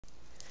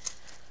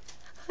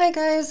Hi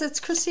guys,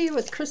 it's Chrissie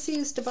with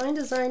Chrissie's Divine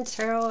Design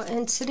Tarot,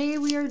 and today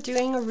we are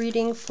doing a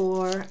reading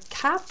for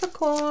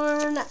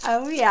Capricorn.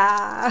 Oh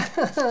yeah!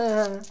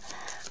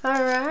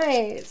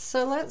 Alright,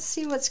 so let's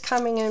see what's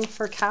coming in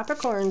for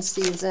Capricorn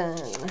season.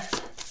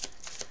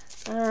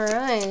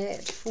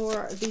 Alright,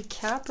 for the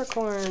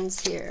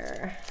Capricorns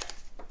here.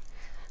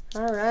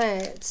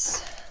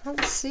 Alright,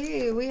 let's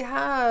see, we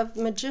have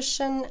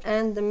Magician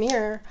and the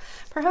Mirror.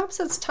 Perhaps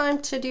it's time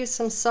to do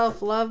some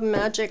self-love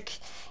magic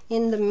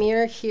in the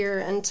mirror here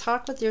and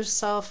talk with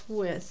yourself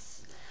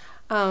with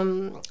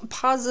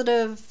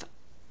positive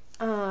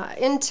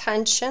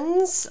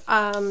intentions,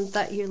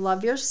 that you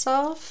love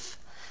yourself,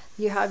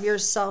 you have your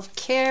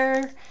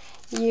self-care,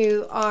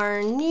 you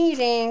are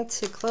needing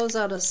to close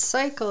out a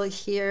cycle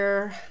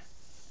here,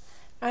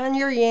 and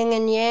your yin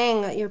and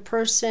yang, your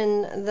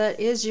person that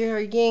is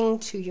your yin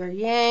to your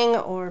yang,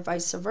 or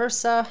vice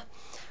versa.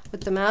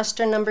 With the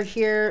master number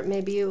here,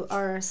 maybe you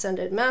are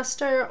ascended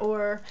master,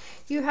 or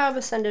you have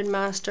ascended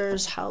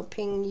masters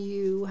helping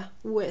you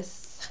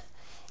with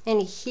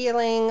any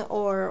healing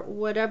or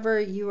whatever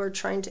you are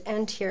trying to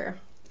end here.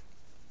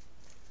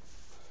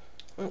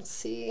 Let's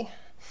see.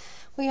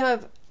 We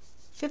have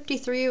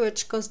 53,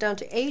 which goes down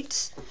to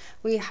 8.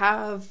 We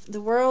have the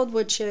World,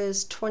 which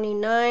is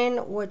 29,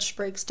 which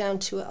breaks down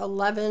to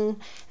 11.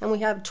 And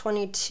we have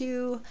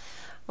 22,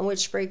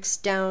 which breaks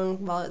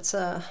down, well, it's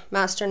a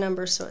master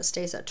number, so it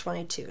stays at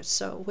 22.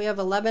 So we have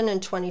 11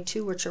 and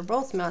 22, which are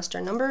both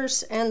master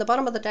numbers. And the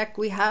bottom of the deck,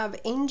 we have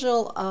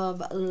Angel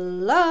of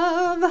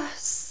Love.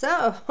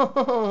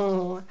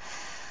 So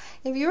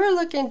if you are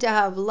looking to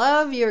have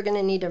love, you're going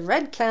to need a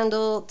red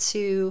candle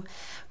to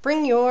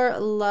bring your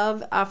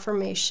love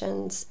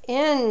affirmations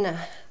in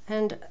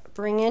and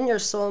bring in your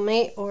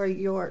soulmate or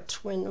your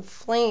twin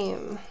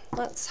flame.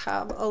 Let's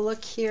have a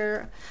look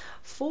here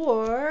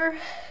for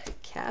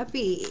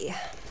Cappy.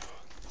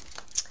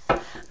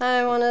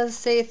 I want to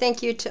say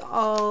thank you to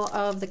all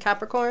of the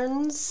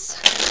Capricorns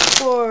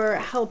for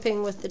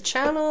helping with the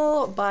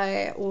channel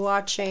by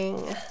watching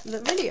the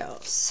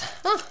videos.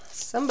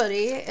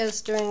 Somebody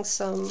is doing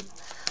some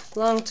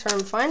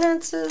long-term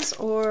finances,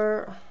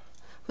 or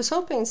was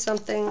hoping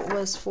something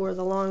was for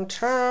the long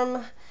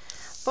term,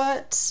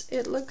 but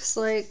it looks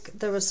like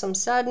there was some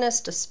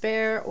sadness,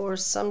 despair, or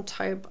some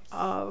type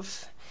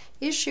of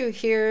issue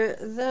here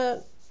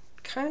that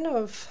kind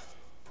of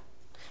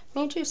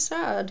made you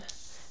sad.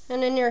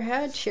 And in your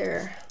head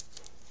here,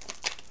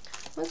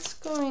 what's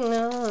going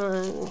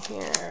on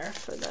here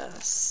for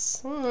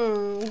this?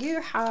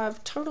 You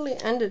have totally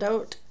ended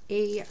out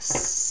a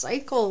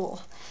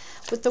cycle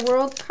with the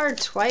World card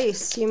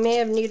twice. You may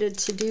have needed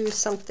to do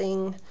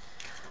something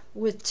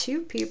with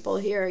two people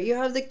here. You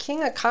have the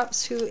King of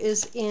Cups, who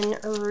is in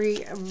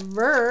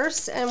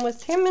reverse, and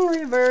with him in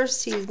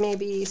reverse, he's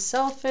maybe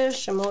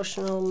selfish,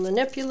 emotional,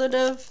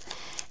 manipulative,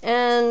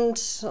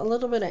 and a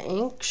little bit of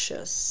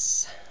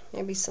anxious.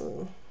 Maybe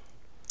some,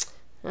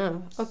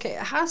 oh, okay,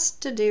 it has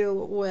to do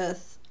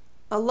with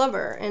a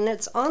lover, and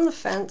it's on the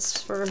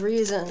fence for a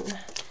reason.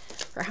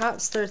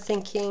 Perhaps they're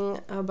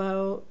thinking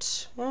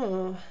about,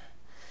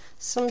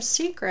 some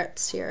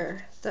secrets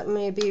here that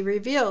may be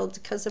revealed,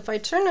 because if I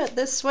turn it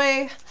this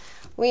way,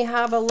 we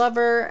have a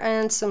lover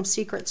and some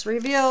secrets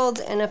revealed,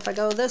 and if I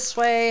go this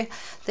way,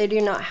 they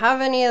do not have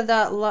any of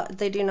that,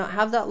 they do not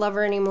have that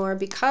lover anymore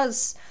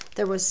because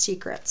there was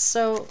secrets.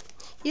 So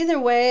either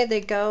way they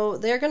go,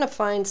 they're going to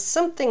find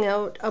something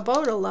out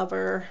about a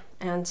lover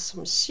and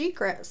some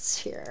secrets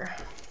here.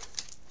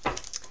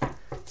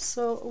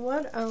 So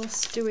what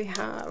else do we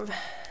have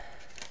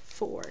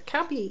for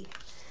Cappy?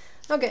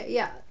 Okay,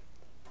 yeah.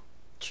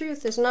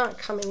 Truth is not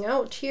coming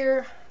out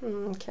here.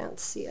 Can't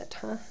see it,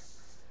 huh?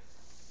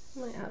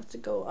 Might have to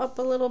go up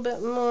a little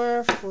bit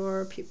more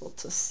for people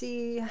to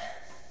see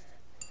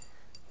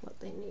what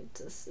they need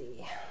to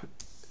see.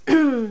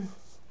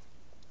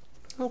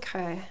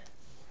 Okay.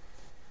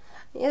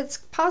 It's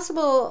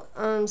possible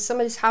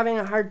somebody's having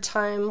a hard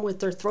time with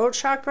their throat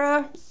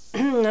chakra.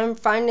 I'm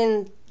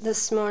finding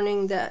this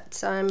morning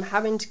that I'm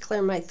having to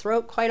clear my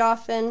throat quite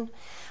often.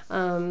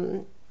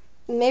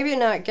 Maybe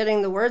not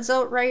getting the words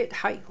out right,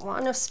 how you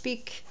want to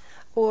speak,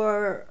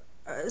 or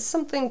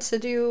something to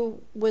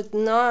do with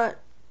not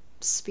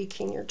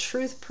speaking your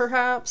truth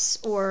perhaps,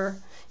 or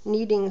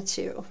needing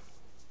to.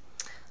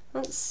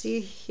 Let's see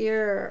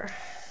here.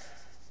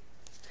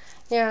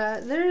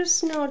 Yeah,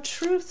 there's no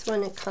truth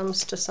when it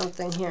comes to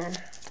something here.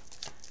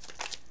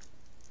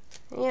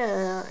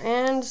 Yeah,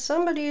 and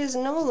somebody is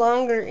no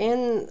longer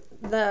in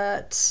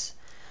that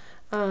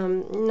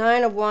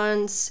 9 of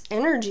Wands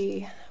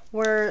energy,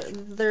 where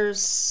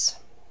there's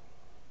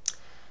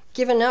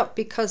given up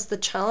because the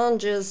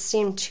challenges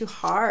seem too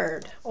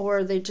hard,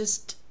 or they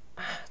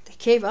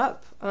gave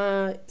up.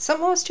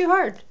 Something was too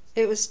hard.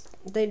 They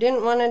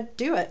didn't want to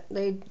do it.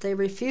 They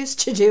refused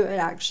to do it,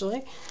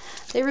 actually.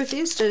 They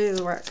refused to do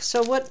the work.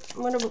 So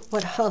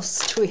what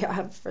else do we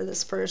have for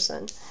this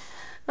person?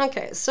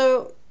 Okay,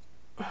 so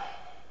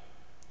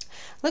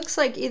Looks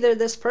like either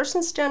this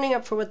person's standing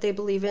up for what they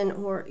believe in,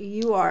 or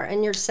you are,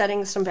 and you're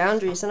setting some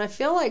boundaries. And I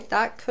feel like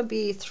that could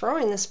be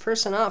throwing this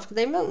person off.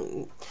 They've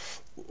been,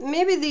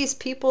 maybe these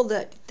people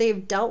that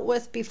they've dealt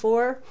with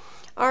before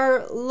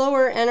are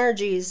lower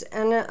energies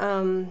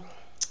and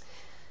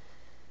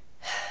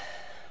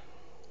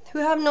who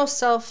have no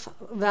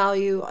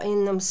self-value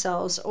in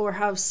themselves, or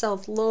have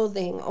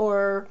self-loathing,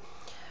 or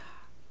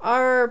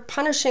are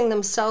punishing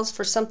themselves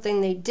for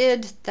something they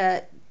did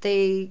that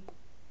they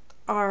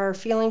are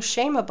feeling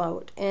shame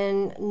about,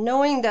 and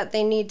knowing that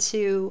they need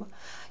to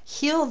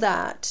heal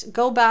that,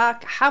 go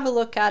back, have a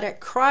look at it,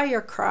 cry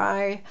your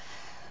cry,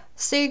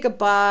 say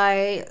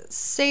goodbye,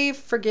 say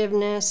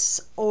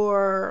forgiveness,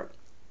 or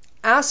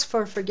ask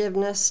for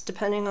forgiveness,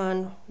 depending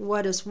on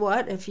what is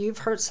what, if you've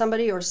hurt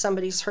somebody or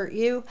somebody's hurt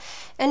you,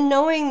 and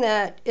knowing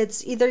that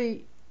it's either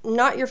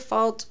not your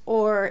fault,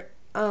 or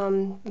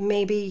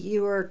maybe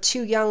you were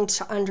too young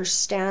to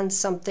understand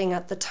something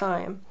at the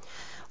time,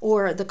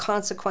 or the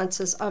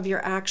consequences of your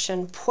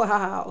action.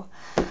 Wow.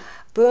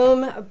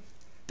 Boom,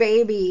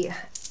 baby.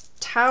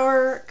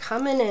 Tower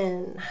coming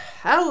in.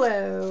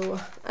 Hello.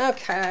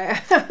 Okay.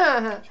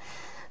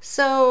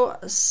 So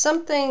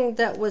something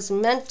that was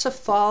meant to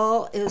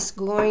fall is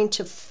going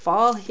to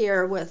fall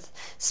here, with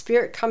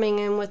Spirit coming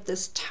in with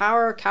this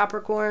Tower,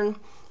 Capricorn.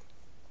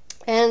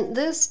 And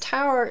this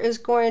Tower is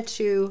going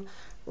to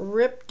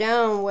rip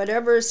down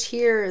whatever's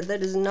here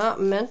that is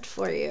not meant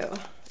for you.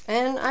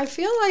 And I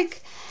feel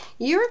like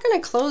you're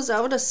going to close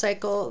out a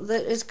cycle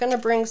that is going to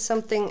bring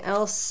something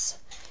else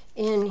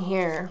in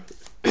here.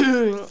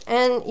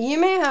 And you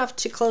may have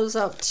to close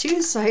out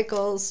 2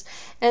 cycles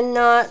and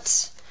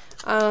not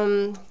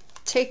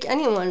take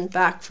anyone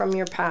back from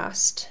your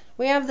past.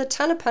 We have the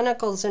Ten of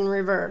Pentacles in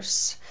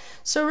reverse.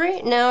 So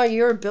right now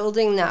you're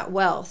building that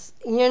wealth.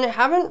 You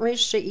haven't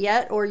reached it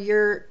yet, or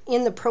you're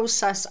in the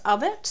process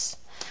of it.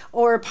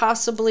 Or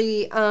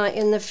possibly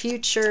in the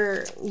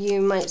future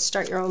you might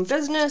start your own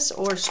business,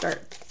 or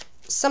start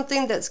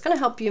something that's going to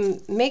help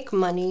you make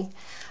money.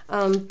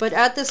 But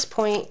at this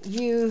point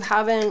you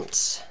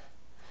haven't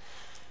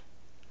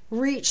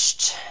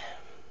reached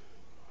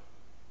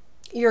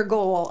your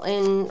goal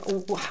in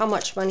how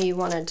much money you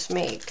wanted to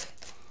make.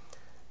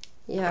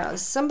 Yeah,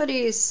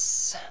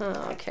 somebody's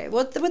okay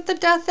with the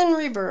Death in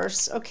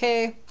reverse.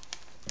 Okay,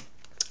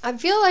 I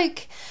feel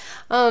like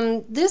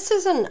this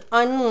is an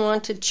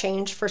unwanted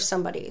change for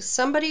somebody.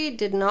 Somebody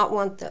did not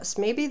want this.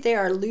 Maybe they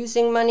are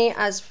losing money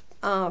as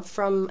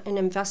from an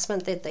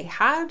investment that they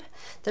had.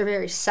 They're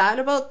very sad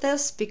about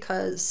this,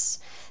 because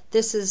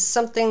this is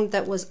something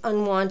that was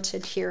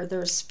unwanted here.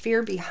 There's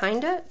fear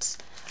behind it,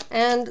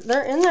 and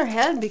they're in their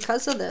head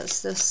because of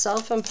this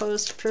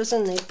self-imposed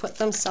prison they put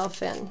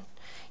themselves in.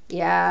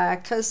 Yeah,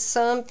 because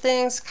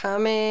something's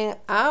coming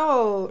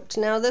out.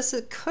 Now this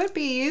could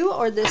be you,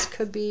 or this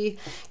could be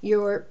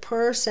your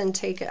person.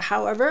 Take it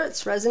however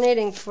it's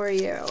resonating for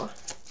you.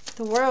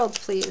 The World,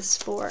 please,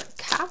 for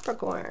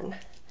Capricorn.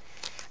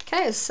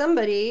 Okay,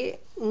 somebody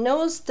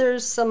knows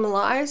there's some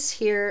lies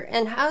here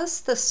and has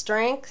the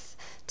strength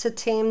to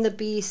tame the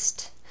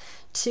beast,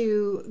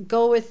 to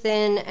go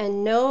within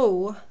and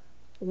know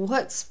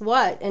what's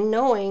what, and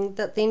knowing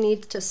that they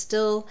need to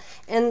still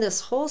end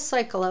this whole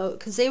cycle out,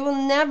 because they will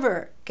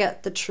never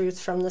get the truth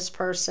from this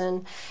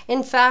person.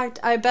 In fact,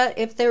 I bet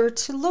if they were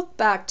to look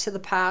back to the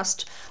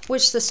past,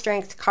 which the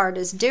Strength card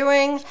is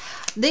doing,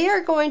 they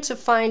are going to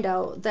find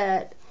out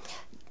that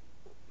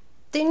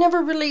they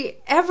never really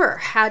ever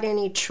had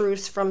any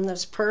truth from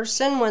this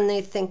person when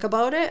they think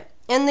about it.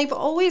 And they've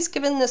always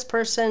given this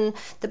person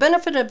the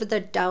benefit of the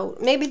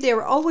doubt. Maybe they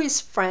were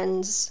always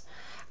friends,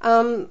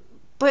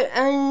 but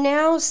are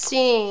now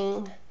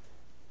seeing,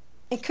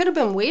 it could have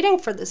been waiting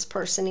for this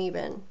person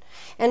even,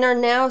 and are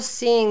now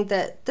seeing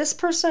that this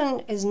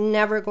person is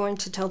never going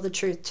to tell the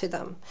truth to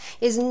them,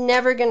 is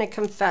never going to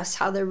confess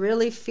how they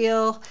really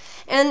feel,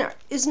 and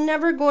is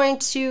never going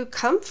to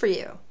come for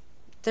you.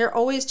 They're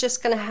always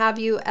just going to have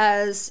you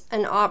as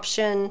an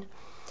option,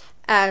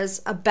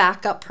 as a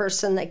backup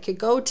person they could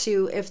go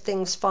to if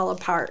things fall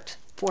apart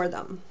for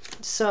them.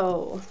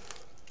 So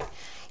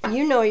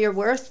you know your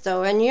worth,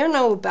 though, and you're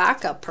no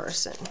backup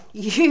person.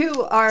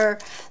 You are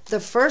the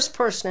first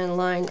person in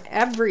line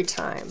every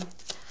time.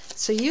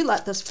 So you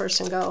let this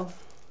person go.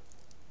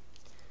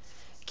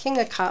 King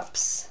of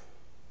Cups.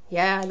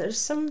 Yeah, there's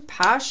some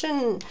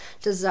passion,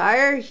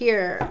 desire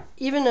here,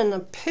 even an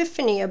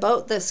epiphany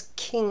about this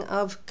King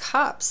of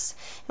Cups.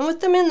 And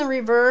with them in the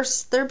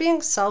reverse, they're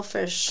being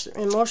selfish,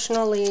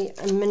 emotionally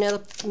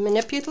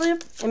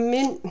manipulative.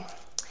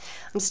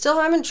 I'm still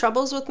having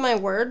troubles with my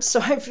words, so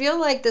I feel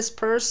like this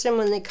person,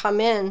 when they come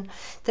in,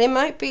 they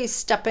might be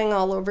stepping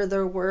all over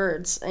their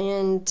words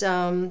and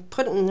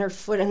putting their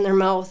foot in their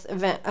mouth,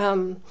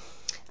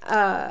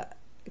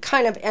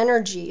 kind of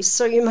energy.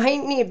 So you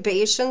might need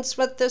patience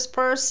with this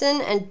person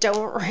and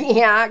don't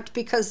react,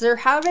 because they're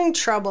having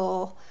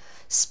trouble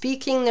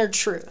speaking their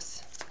truth.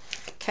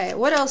 Okay,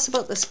 what else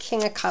about this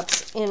King of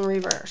Cups in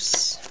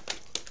reverse?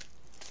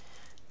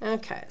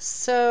 Okay,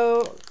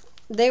 so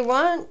they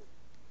want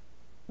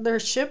their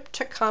ship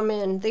to come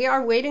in. They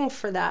are waiting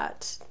for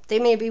that. They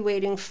may be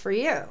waiting for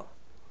you.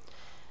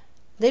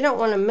 They don't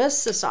want to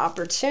miss this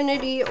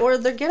opportunity, or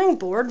they're getting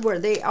bored where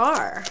they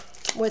are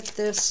with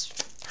this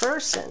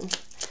person,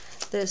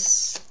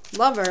 this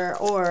lover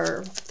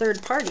or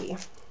third party.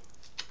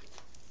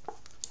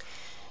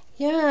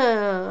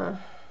 Yeah.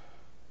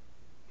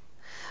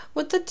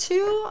 With the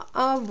Two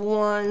of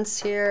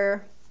Wands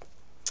here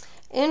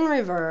in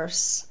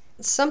reverse,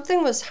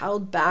 something was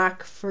held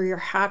back for your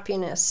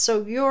happiness.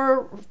 So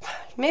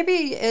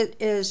maybe it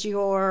is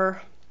the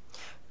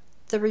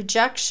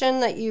rejection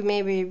that you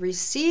maybe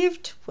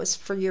received was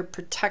for your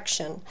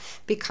protection,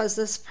 because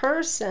this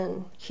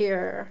person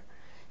here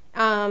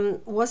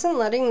wasn't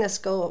letting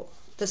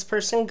this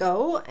person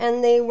go,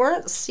 and they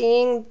weren't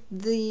seeing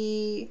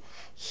the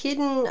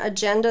hidden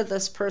agenda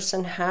this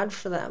person had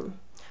for them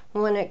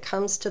when it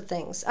comes to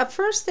things. At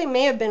first, they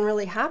may have been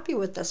really happy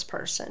with this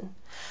person,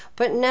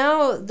 but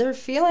now they're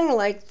feeling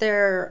like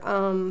they're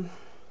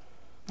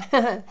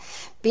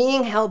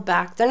being held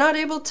back. They're not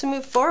able to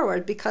move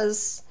forward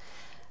because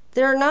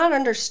they're not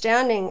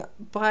understanding,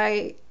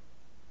 by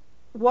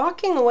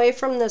walking away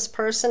from this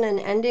person and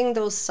ending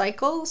those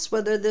cycles,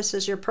 whether this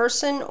is your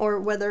person or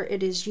whether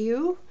it is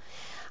you,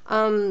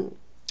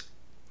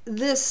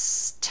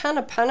 this Ten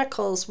of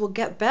Pentacles will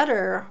get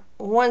better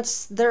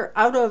once they're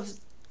out of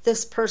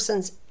this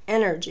person's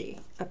energy,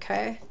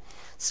 okay?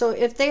 So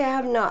if they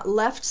have not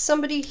left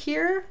somebody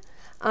here,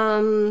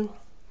 and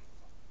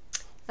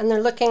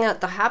they're looking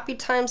at the happy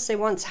times they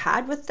once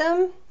had with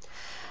them,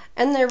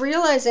 and they're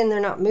realizing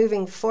they're not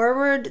moving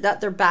forward, that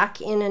they're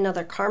back in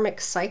another karmic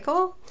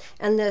cycle,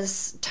 and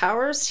this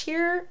Tower's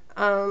here,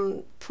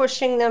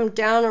 pushing them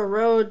down a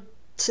road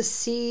to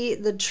see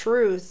the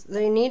truth.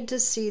 They need to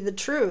see the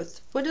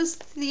truth. What is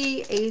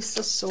the Ace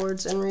of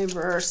Swords in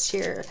reverse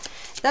here?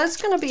 That's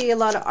going to be a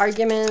lot of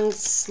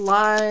arguments,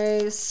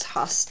 lies,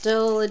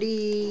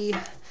 hostility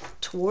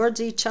towards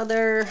each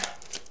other.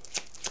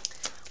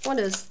 What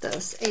is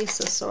this? Ace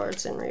of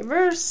Swords in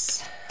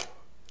reverse.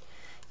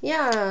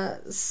 Yeah,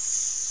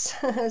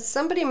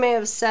 somebody may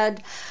have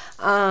said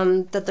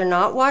that they're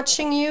not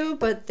watching you,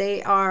 but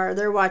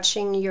they're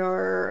watching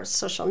your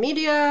social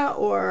media,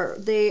 or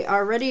they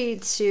are ready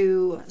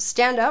to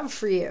stand up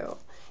for you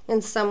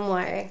in some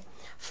way,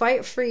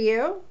 fight for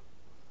you.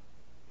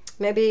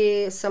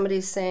 Maybe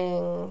somebody's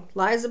saying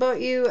lies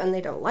about you and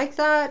they don't like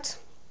that.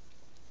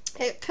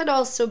 It could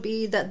also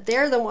be that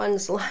they're the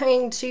ones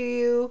lying to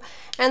you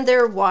and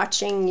they're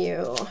watching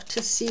you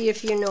to see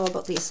if you know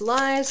about these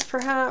lies,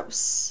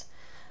 perhaps.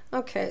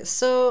 Okay,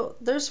 so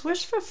there's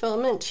wish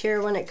fulfillment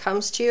here when it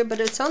comes to you, but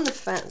it's on the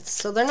fence.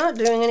 So they're not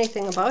doing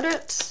anything about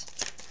it.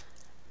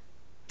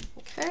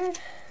 Okay.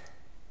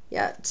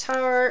 Yeah,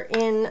 Tower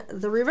in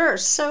the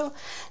reverse. So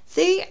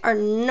they are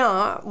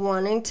not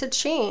wanting to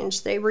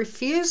change. They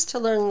refuse to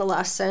learn the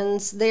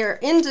lessons. They are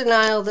in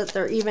denial that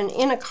they're even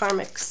in a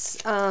karmic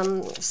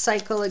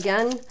cycle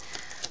again.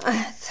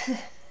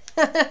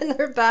 And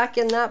they're back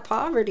in that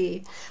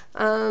poverty.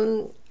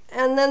 And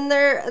then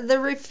they're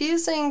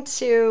refusing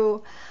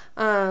to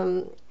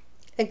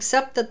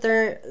accept that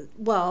they're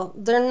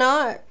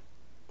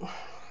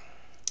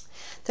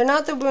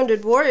not the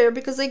wounded warrior,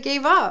 because they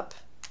gave up.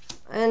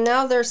 And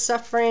now they're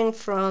suffering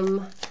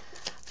from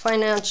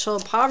financial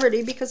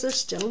poverty because they're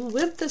still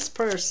with this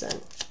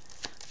person.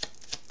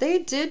 They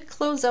did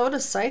close out a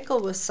cycle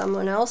with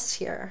someone else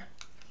here.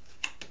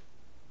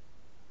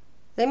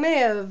 They may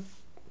have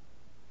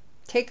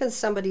taken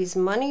somebody's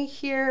money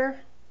here.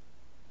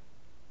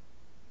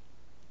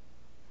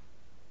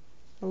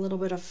 A little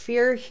bit of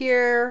fear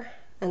here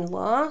and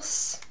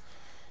loss.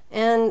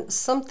 And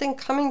something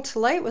coming to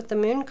light with the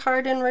Moon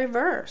card in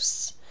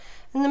reverse.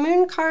 And the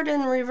Moon card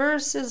in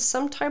reverse is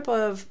some type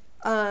of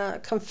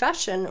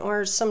confession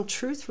or some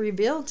truth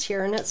revealed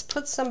here, and it's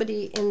put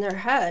somebody in their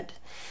head.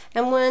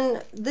 And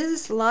when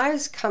these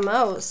lies come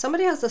out,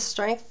 somebody has the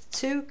strength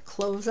to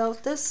close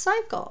out this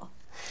cycle.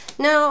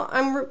 Now,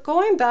 I'm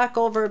going back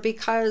over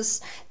because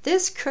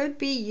this could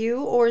be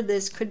you or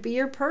this could be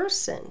your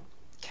person,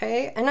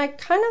 okay? And I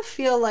kind of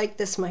feel like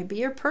this might be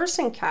your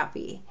person,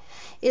 Cappy.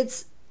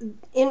 It's,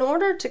 in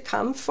order to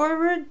come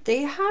forward,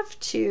 they have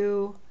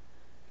to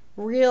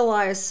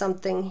realize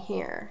something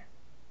here,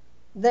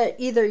 that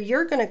either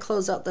you're going to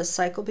close out this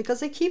cycle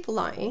because they keep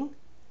lying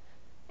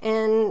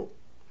and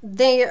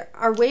they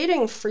are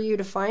waiting for you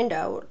to find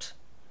out,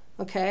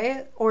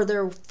 okay, or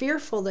they're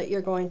fearful that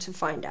you're going to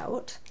find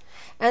out.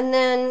 And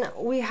then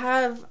we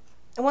have,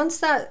 once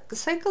that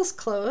cycle's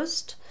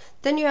closed,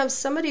 then you have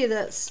somebody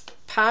that's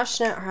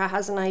passionate or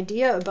has an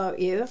idea about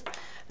you,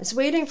 is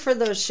waiting for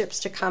those ships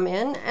to come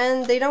in,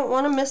 and they don't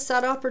want to miss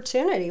that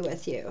opportunity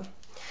with you.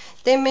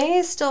 They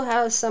may still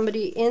have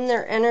somebody in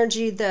their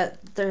energy that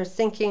they're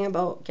thinking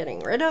about getting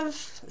rid of,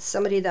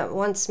 somebody that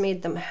once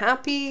made them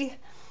happy.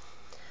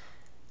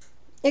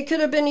 It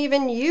could have been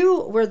even you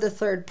were the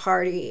third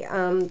party,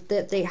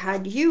 that they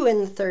had you in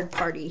the third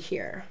party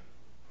here.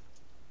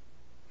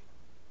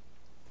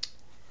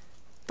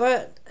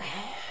 But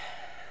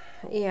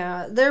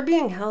yeah, they're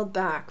being held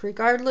back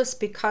regardless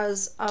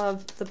because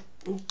of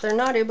they're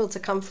not able to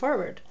come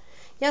forward.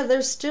 Yeah,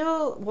 they're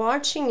still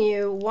watching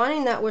you,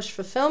 wanting that wish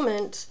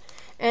fulfillment,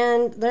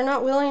 and they're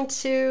not willing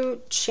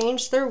to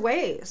change their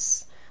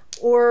ways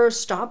or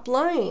stop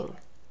lying.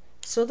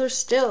 So they're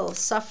still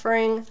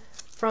suffering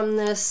from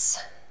this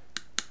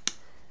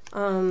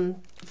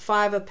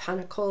Five of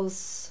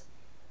Pentacles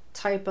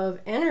type of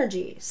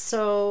energy.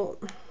 So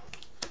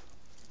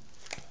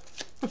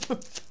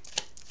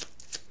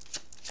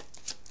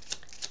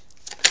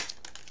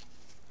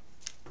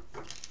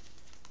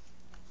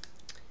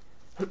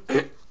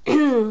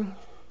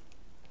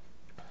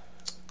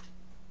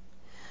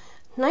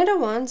Knight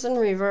of Wands in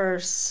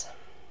reverse.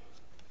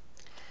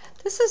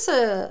 This is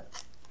a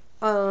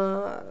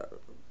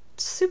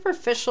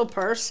superficial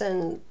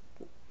person.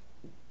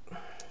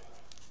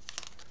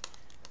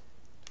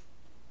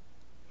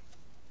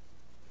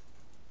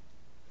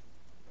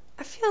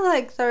 I feel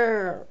like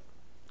they're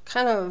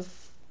kind of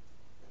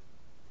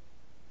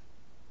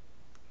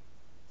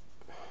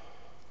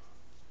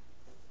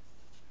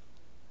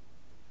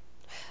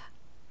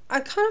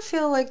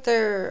feel like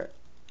they're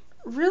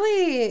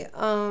really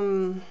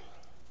how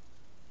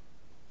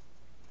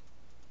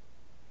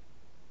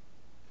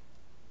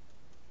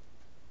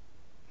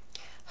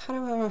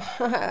do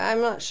I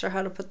I'm not sure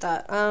how to put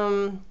that.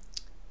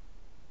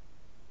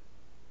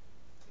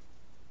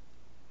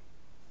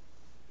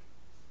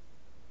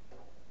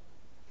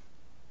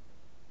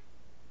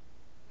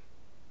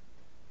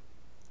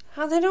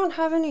 How they don't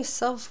have any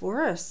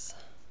self-worth.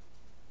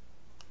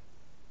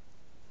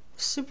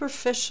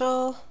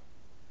 Superficial.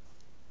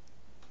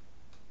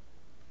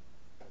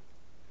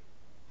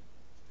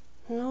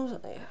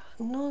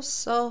 No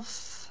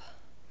self.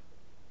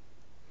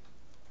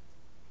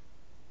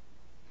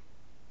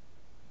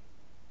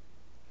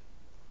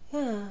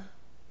 Yeah.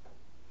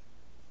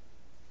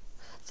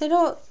 They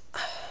don't.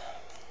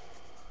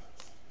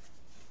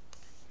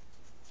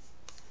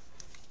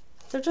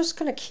 They're just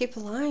gonna keep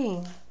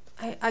lying.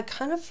 I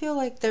kind of feel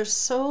like they're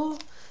so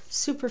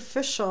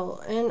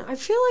superficial, and I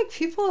feel like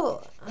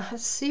people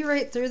see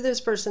right through this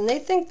person. They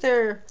think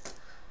they're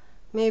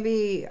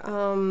maybe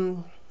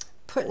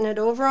putting it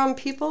over on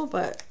people,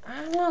 but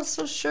I'm not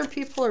so sure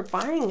people are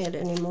buying it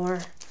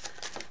anymore.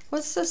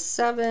 What's the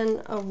Seven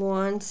of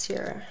Wands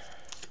here?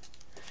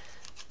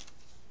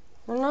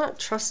 They're not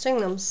trusting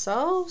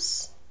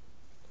themselves.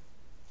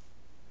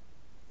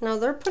 No,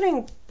 they're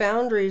putting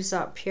boundaries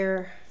up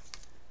here.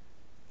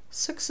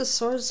 Six of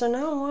Swords, they're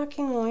not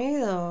walking away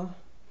though.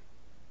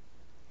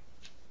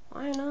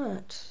 Why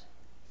not?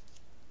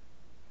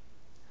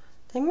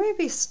 They may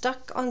be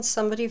stuck on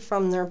somebody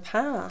from their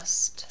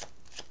past.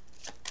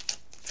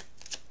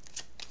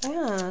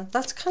 Yeah,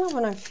 that's kind of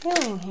what I'm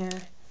feeling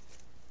here.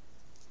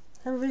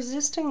 They're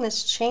resisting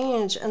this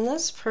change, and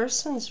this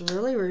person's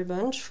really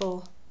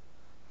revengeful,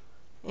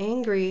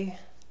 angry.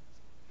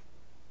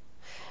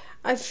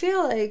 I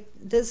feel like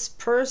this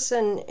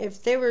person,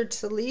 if they were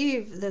to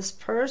leave this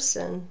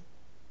person,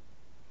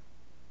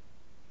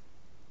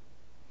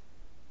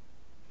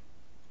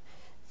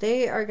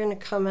 they are going to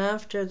come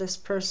after this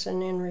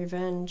person in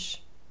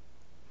revenge.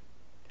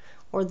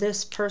 Or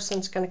this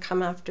person's going to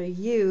come after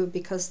you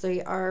because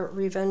they are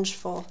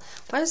revengeful.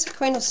 Why is the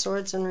Queen of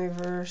Swords in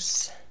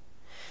reverse?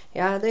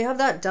 Yeah, they have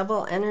that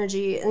double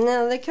energy. And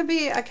now they could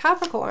be a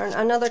Capricorn,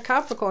 another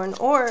Capricorn,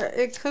 or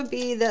it could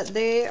be that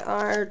they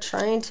are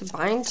trying to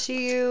bind to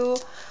you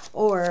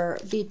or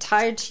be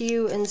tied to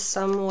you in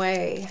some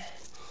way.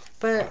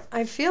 But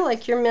I feel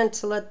like you're meant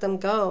to let them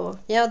go.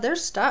 Yeah, they're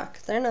stuck.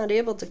 They're not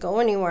able to go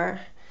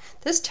anywhere.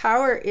 This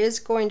Tower is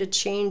going to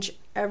change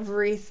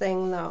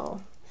everything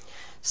though.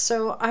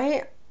 So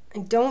I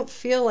don't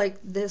feel like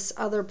this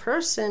other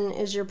person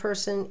is your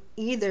person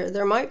either.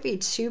 There might be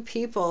two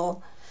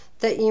people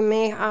that you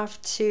may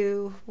have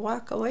to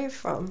walk away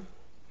from.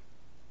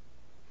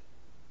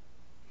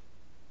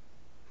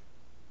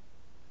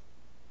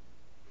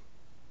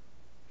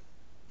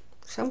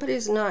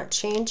 Somebody's not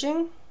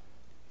changing,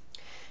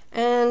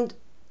 and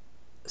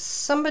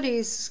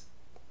somebody's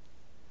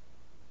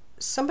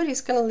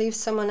going to leave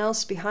someone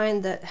else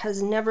behind that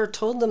has never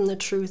told them the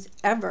truth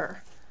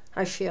ever,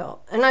 I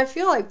feel. And I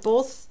feel like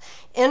both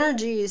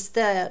energies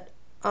that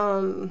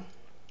have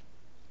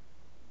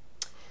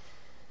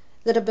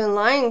been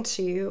lying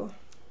to you,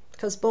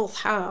 because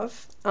both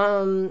have,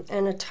 and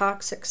a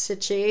toxic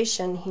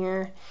situation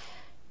here.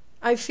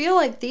 I feel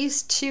like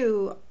these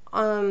two,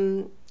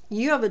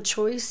 you have a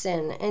choice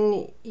in,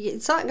 and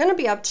it's not going to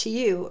be up to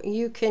you.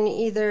 You can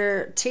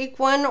either take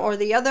one or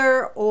the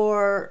other,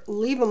 or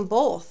leave them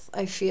both,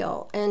 I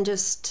feel, and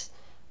just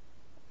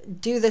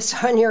do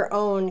this on your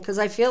own, because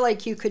I feel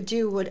like you could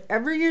do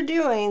whatever you're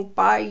doing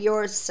by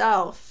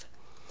yourself.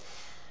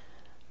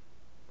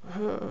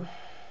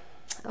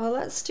 Oh,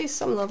 let's do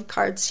some love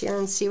cards here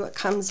and see what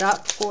comes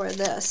up for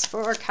this,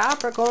 for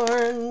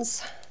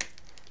Capricorns.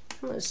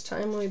 How much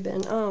time have we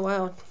been? Oh,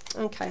 wow.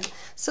 Okay,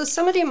 so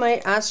somebody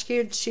might ask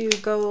you to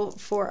go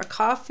for a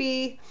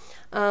coffee.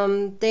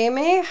 They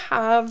may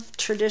have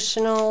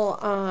traditional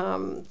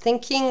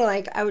thinking,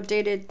 like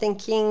outdated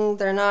thinking.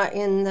 They're not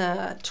in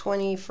the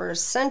 21st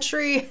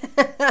century.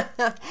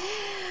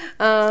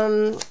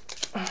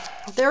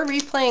 They're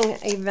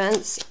replaying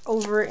events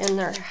over in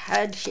their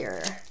head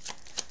here.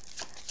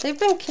 They've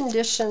been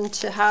conditioned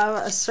to have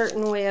a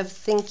certain way of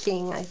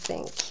thinking, I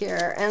think,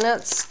 here. And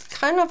that's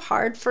kind of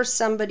hard for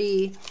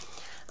somebody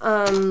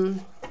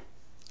when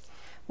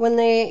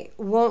they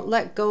won't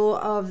let go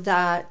of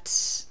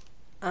that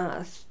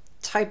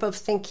type of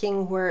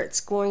thinking where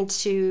it's going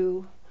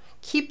to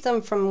keep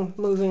them from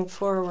moving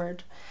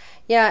forward.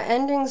 Yeah,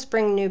 endings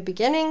bring new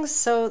beginnings,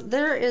 so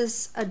there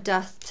is a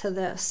death to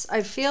this.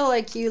 I feel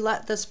like you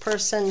let this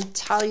person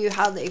tell you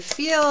how they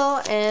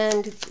feel,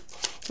 and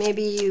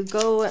maybe you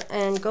go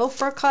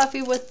for a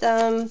coffee with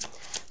them,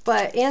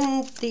 but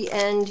in the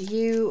end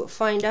you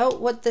find out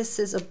what this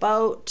is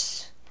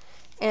about,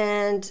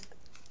 and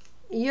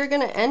you're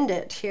going to end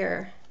it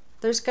here.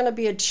 There's going to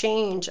be a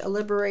change, a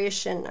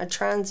liberation, a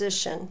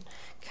transition,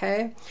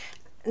 okay?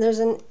 There's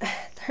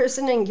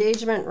an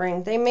engagement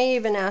ring. They may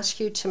even ask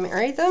you to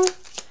marry them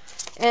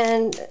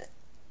and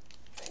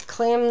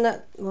claim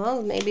that,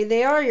 well, maybe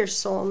they are your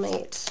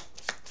soulmate.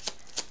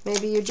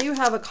 Maybe you do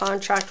have a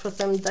contract with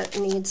them that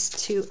needs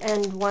to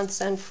end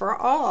once and for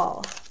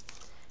all.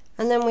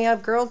 And then we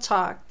have girl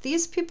talk.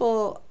 These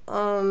people,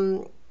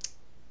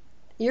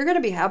 you're going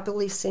to be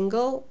happily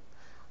single,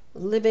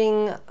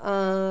 living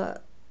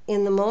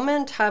in the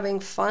moment, having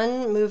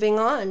fun, moving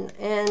on,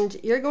 and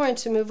you're going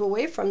to move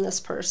away from this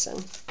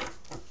person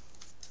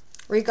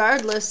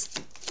regardless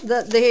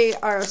that they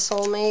are a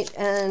soulmate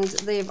and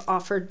they've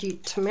offered you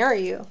to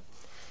marry you.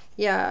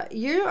 Yeah,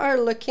 you are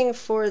looking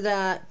for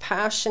that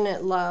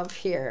passionate love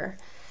here.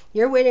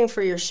 You're waiting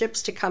for your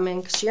ships to come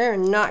in because you're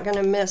not going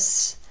to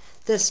miss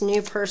this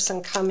new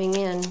person coming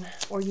in,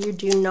 or you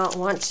do not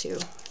want to.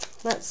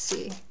 Let's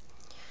see.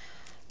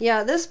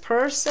 Yeah, this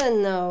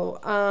person,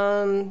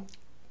 though,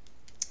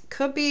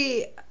 could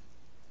be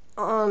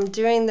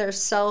doing their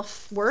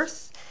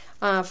self-worth,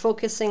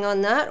 focusing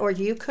on that, or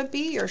you could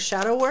be your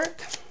shadow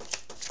work.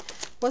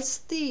 What's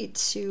the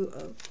Two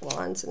of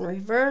Wands in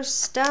reverse?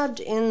 Stabbed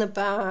in the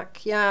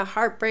back. Yeah,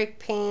 heartbreak,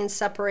 pain,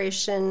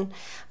 separation.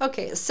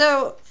 Okay,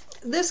 so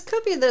this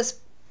could be this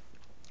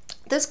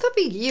could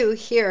be you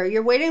here.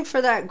 You're waiting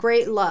for that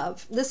great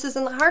love. This is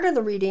in the heart of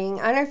the reading,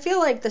 and I feel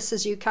like this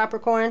is you,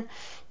 Capricorn,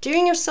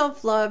 doing your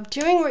self-love,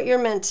 doing what you're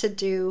meant to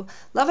do,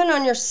 loving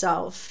on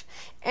yourself.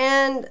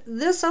 And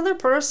this other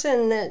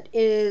person that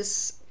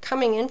is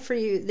coming in for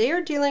you, they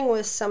are dealing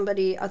with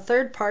somebody, a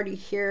third party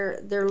here.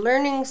 They're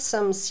learning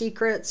some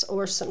secrets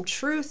or some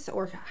truth,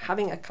 or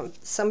having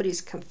somebody's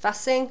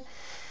confessing.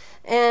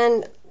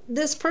 And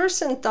this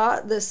person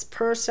thought this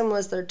person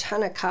was their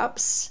 10 of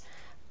Cups.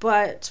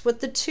 But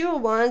with the Two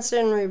of Wands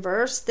in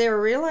reverse,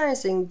 they're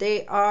realizing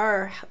they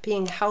are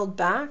being held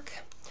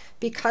back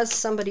because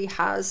somebody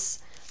has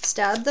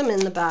stabbed them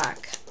in the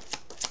back.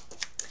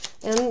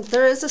 And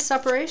there is a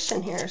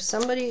separation here.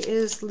 Somebody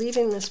is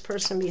leaving this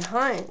person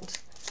behind.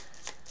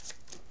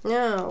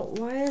 Now,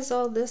 why is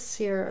all this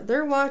here?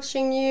 They're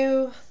watching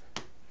you.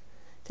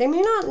 They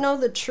may not know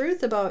the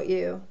truth about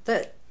you,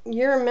 that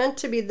you're meant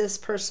to be this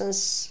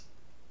person's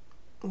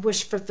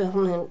wish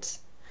fulfillment.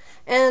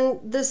 And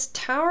this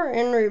Tower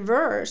in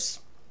reverse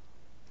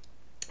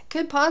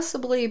could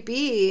possibly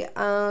be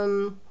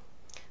a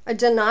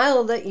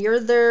denial that you're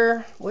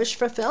their wish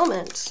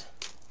fulfillment.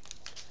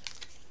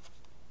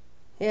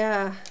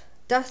 Yeah,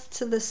 death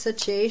to the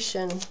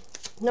situation.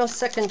 No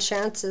second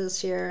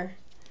chances here.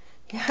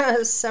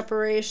 Yeah,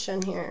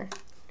 separation here.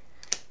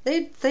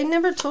 They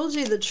never told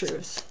you the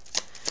truth.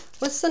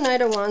 What's the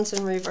Knight of Wands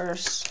in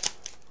reverse?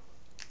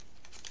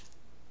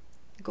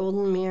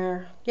 Golden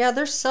Mirror. Yeah,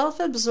 they're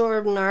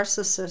self-absorbed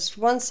narcissist,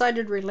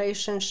 one-sided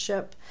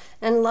relationship,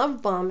 and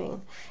love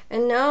bombing.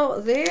 And now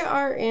they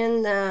are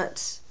in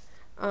that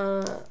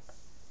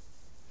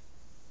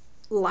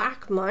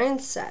lack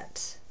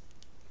mindset.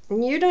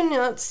 And you do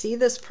not see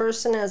this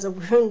person as a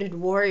wounded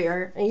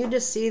warrior, and you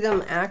just see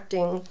them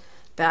acting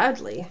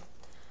badly.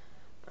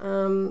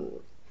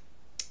 And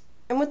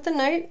with the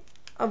Knight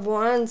of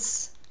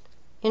Wands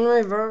in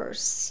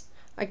reverse,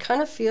 I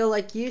kind of feel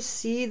like you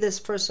see this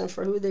person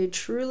for who they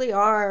truly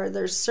are.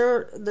 They're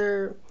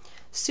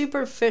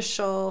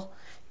superficial,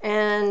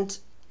 and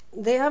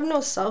they have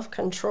no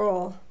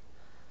self-control.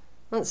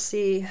 Let's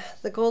see,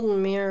 the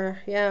Golden Mirror.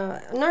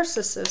 Yeah, a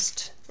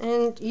narcissist.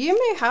 And you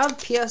may have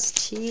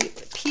PTSD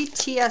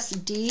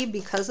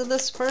because of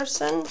this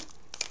person.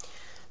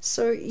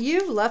 So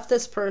you've left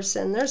this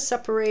person. There's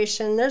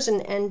separation. There's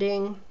an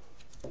ending.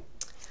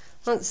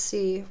 Let's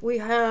see. We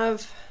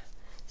have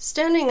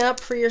standing up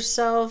for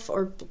yourself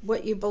or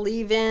what you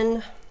believe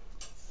in.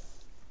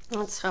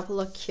 Let's have a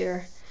look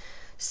here.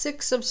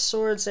 Six of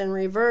Swords in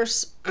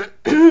reverse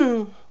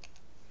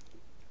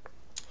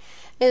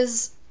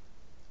is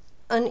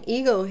an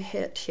ego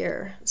hit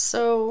here.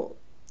 So,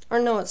 or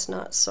no, it's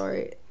not,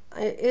 sorry.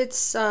 It's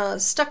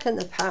stuck in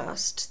the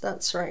past.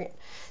 That's right.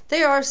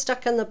 They are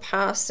stuck in the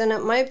past, and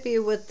it might be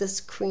with this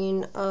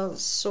Queen of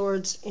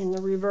Swords in the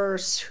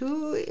reverse,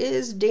 who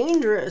is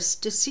dangerous,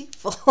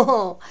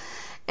 deceitful,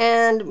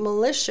 and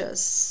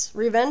malicious,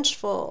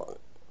 revengeful,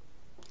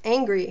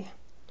 angry.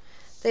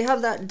 They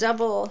have that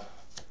double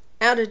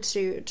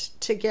attitude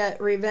to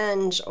get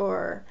revenge,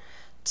 or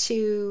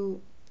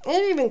to,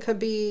 it even could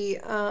be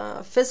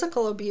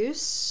physical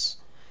abuse.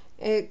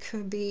 It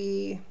could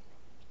be,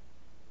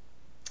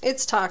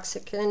 it's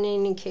toxic in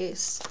any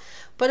case.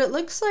 But it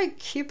looks like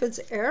Cupid's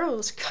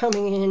arrow's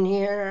coming in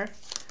here.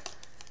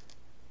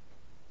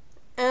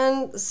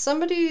 And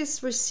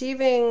somebody's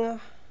receiving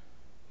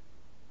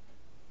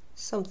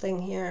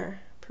something here.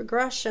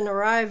 Progression,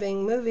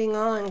 arriving, moving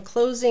on,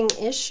 closing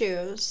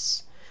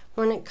issues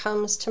when it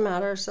comes to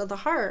matters of the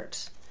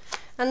heart.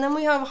 And then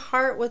we have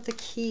heart with the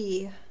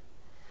key.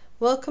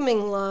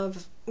 Welcoming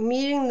love,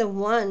 meeting the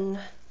one,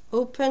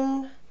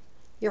 open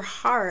your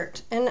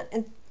heart. And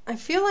I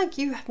feel like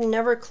you have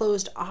never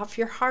closed off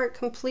your heart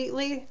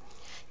completely.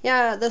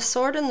 Yeah, the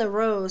sword and the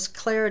rose,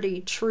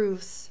 clarity,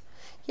 truth.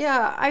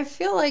 Yeah, I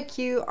feel like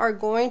you are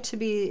going to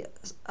be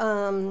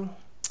on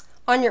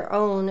your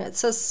own. It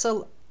says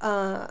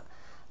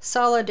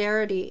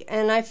solidarity,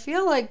 and I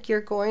feel like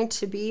you're going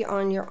to be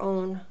on your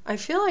own. I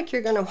feel like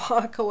you're going to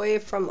walk away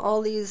from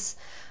all these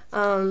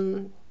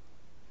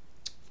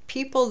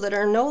people that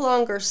are no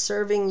longer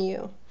serving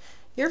you.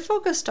 You're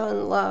focused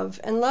on love,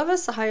 and love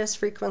is the highest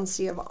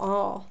frequency of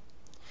all.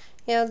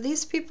 Yeah,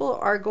 these people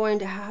are going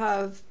to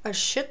have a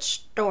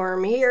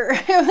shitstorm here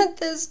with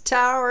this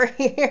tower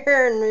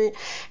here,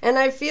 and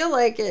I feel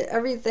like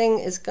everything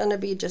is going to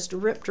be just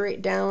ripped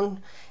right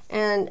down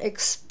and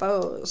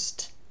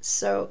exposed.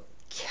 So,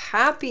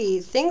 Cappy,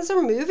 things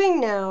are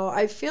moving now.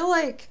 I feel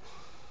like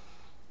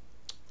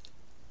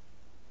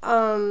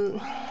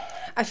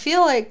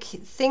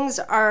things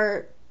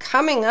are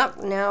coming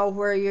up now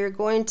where you're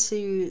going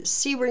to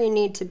see where you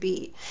need to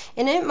be.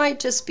 And it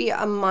might just be a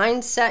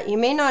mindset. You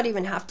may not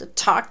even have to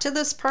talk to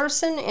this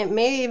person. It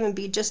may even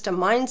be just a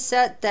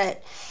mindset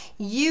that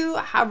you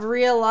have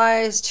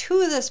realized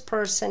who this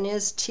person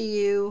is to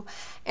you.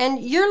 And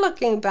you're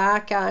looking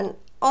back on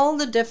all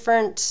the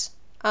different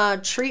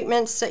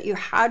treatments that you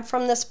had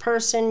from this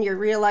person. You're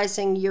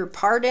realizing your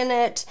part in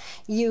it.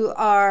 You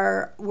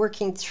are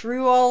working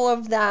through all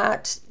of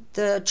that,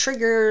 the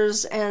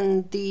triggers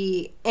and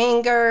the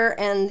anger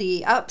and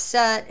the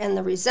upset and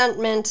the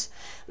resentment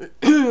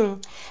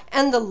and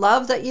the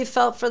love that you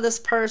felt for this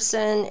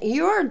person.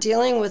 You are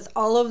dealing with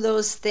all of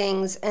those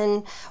things.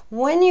 And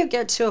when you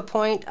get to a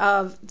point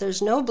of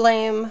there's no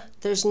blame,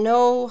 there's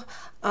no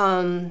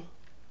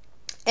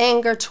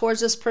anger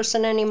towards this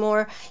person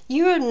anymore,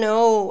 you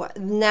know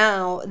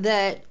now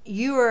that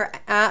you are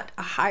at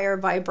a higher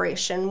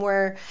vibration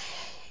where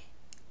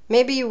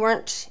maybe you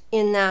weren't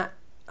in that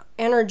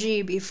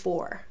energy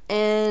before.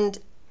 And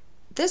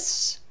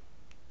these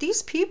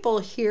people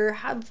here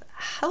have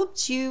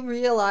helped you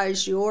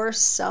realize your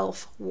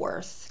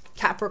self-worth,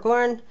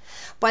 Capricorn,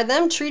 by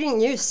them treating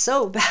you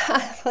so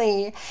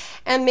badly.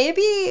 And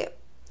maybe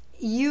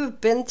you've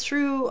been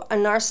through a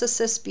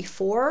narcissist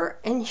before,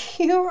 and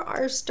you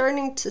are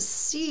starting to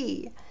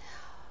see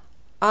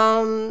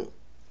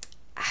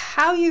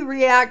how you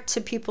react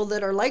to people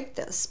that are like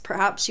this.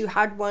 Perhaps you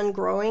had one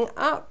growing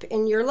up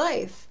in your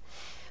life.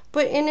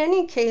 But in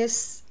any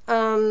case,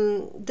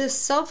 this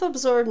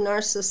self-absorbed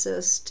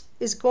narcissist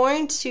is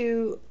going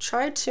to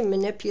try to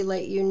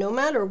manipulate you no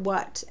matter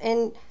what,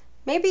 and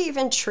maybe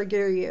even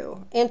trigger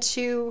you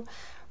into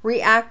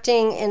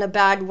reacting in a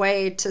bad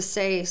way to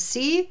say,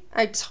 see,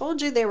 I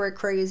told you they were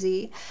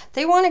crazy.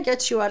 They want to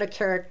get you out of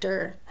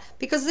character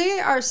because they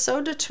are so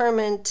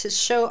determined to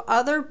show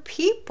other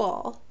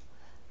people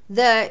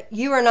that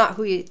you are not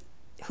who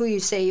you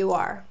say you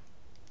are.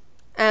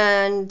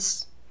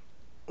 And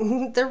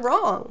they're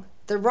wrong.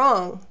 They're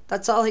wrong.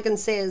 That's all I can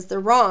say is they're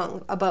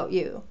wrong about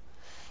you.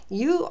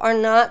 You are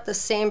not the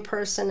same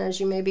person as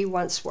you maybe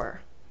once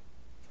were.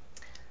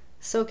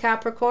 So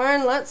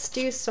Capricorn, let's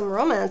do some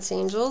romance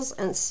angels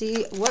and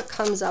see what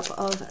comes up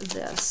of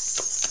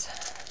this.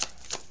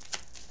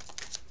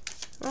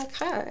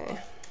 Okay.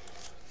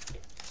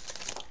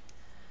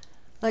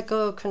 Let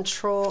go of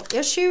control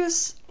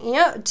issues.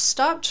 Yeah,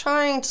 stop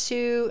trying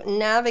to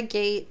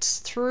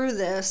navigate through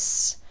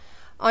this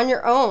on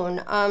your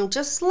own.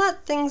 Just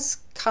let things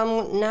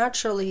come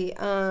naturally.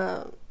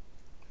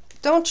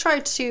 Don't try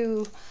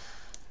to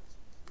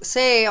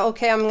say,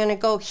 okay, I'm going to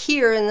go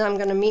here and I'm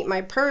going to meet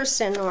my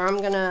person, or I'm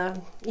going to,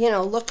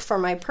 look for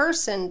my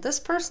person. This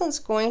person's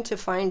going to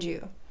find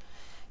you.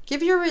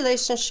 Give your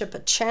relationship a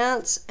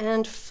chance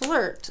and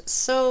flirt.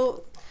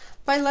 So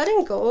by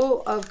letting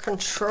go of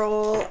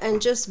control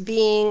and just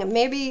being,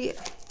 maybe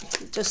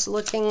just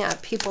looking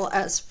at people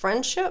as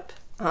friendship.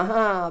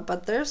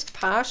 But there's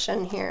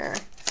passion here.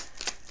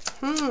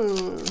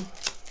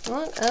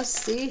 Let us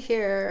see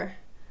here.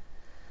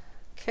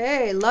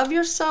 Okay, love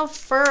yourself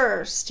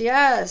first.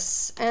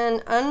 Yes,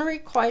 and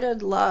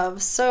unrequited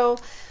love. So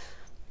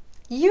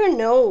you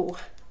know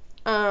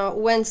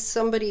when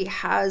somebody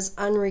has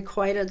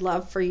unrequited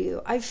love for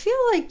you. I feel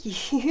like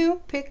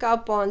you pick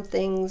up on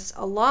things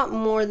a lot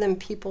more than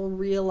people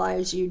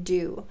realize you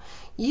do.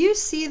 You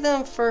see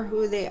them for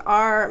who they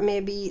are.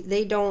 Maybe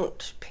they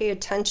don't pay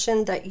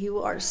attention that you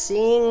are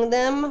seeing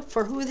them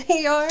for who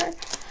they are,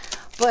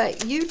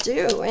 but you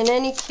do. In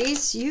any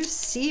case, you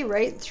see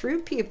right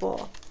through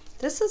people.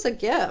 This is a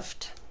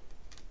gift.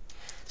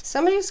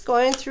 Somebody's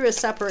going through a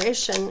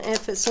separation.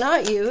 If it's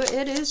not you,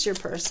 it is your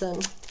person.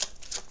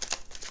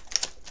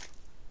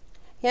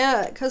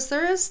 Yeah, because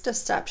there is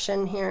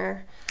deception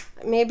here.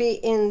 Maybe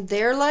in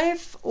their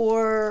life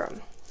or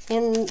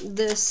in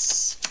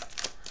this.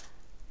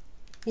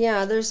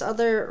 Yeah, there's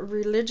other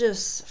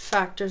religious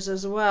factors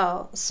as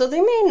well. So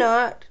they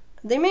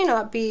may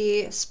not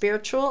be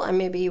spiritual, and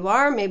maybe you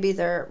are, maybe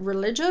they're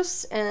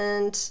religious,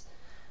 and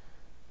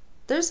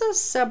there's a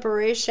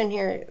separation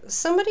here.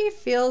 Somebody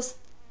feels,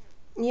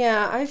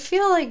 yeah, I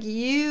feel like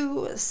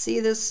you see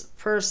this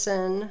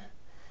person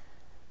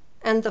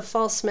and the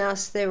false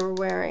mask they were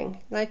wearing.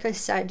 Like I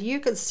said,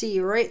 you could see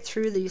right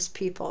through these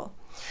people.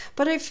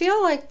 But I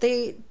feel like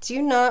they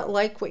do not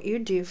like what you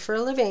do for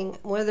a living,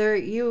 whether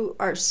you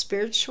are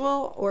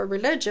spiritual or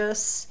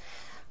religious.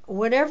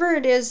 Whatever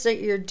it is that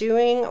you're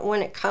doing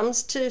when it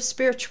comes to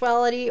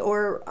spirituality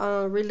or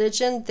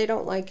religion, they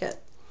don't like it.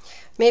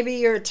 Maybe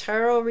you're a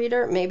tarot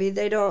reader. Maybe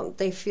they don't.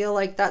 They feel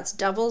like that's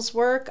devil's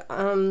work.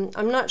 I'm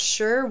not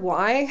sure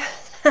why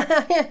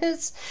that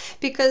is,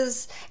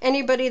 because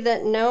anybody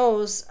that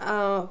knows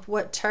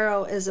what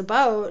tarot is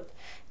about,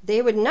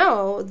 they would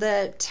know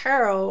that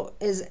tarot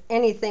is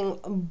anything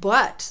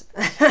but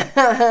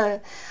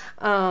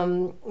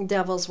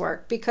devil's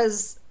work,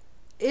 because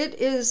it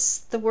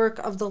is the work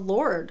of the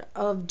Lord,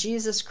 of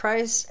Jesus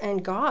Christ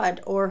and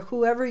God, or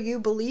whoever you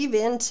believe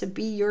in to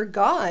be your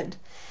God.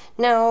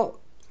 Now,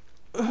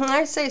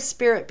 I say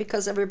spirit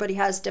because everybody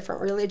has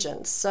different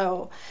religions.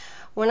 So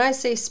when I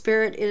say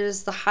spirit, it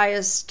is the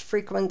highest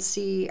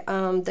frequency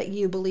that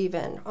you believe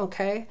in,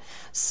 okay?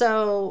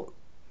 So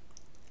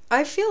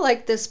I feel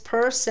like this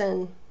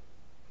person,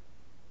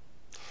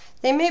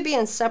 they may be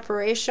in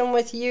separation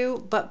with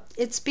you, but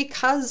it's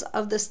because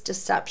of this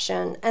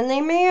deception. And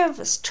they may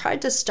have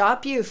tried to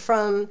stop you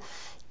from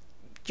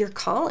your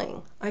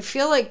calling. I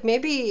feel like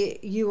maybe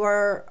you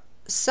are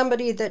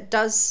somebody that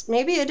does,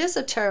 maybe it is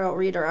a tarot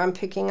reader I'm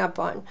picking up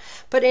on.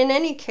 But in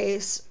any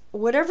case,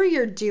 whatever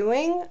you're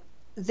doing,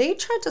 they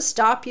tried to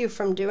stop you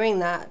from doing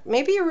that.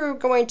 Maybe you were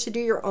going to do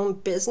your own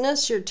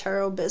business, your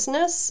tarot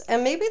business,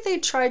 and maybe they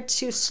tried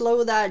to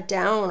slow that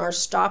down or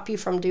stop you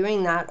from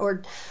doing that,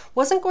 or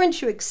wasn't going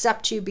to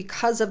accept you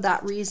because of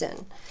that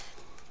reason.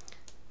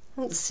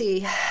 Let's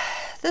see.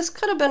 This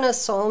could have been a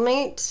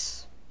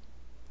soulmate.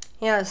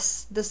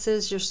 Yes, this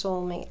is your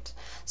soulmate.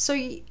 So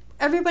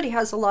everybody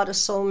has a lot of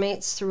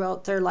soulmates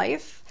throughout their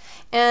life,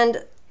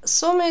 and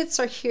soulmates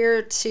are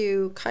here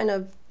to kind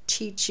of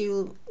teach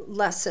you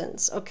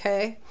lessons,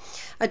 okay?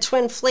 A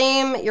twin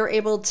flame, you're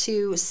able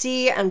to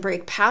see and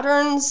break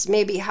patterns,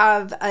 maybe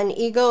have an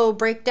ego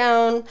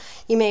breakdown.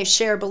 You may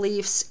share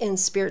beliefs in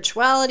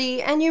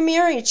spirituality, and you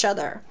mirror each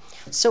other.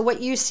 So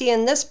what you see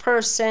in this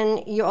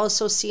person, you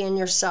also see in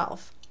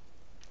yourself.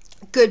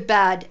 Good,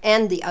 bad,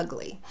 and the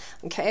ugly,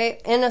 okay?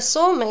 In a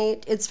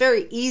soulmate, it's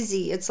very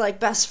easy. It's like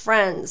best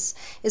friends.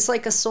 It's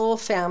like a soul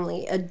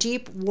family, a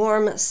deep,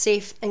 warm,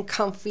 safe, and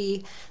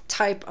comfy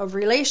type of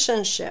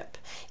relationship.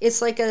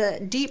 It's like a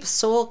deep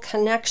soul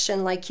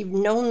connection, like you've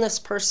known this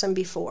person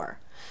before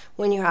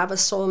when you have a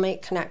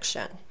soulmate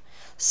connection.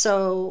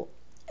 So,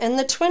 and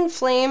the twin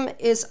flame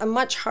is a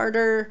much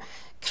harder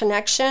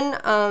connection.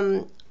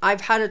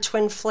 I've had a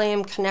twin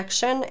flame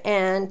connection,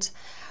 and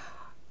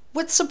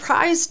what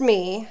surprised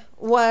me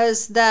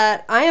was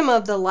that I am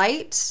of the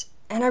light,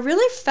 and I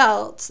really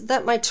felt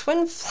that my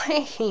twin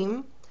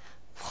flame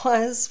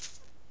was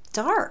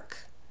dark.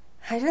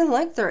 I didn't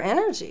like their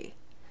energy.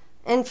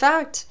 In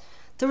fact,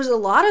 there was a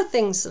lot of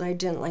things that I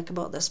didn't like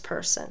about this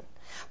person.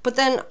 But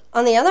then,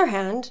 on the other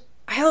hand,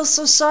 I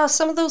also saw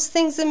some of those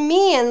things in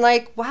me, and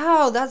like,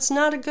 wow, that's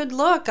not a good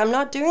look. I'm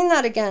not doing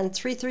that again.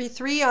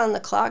 333 on the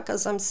clock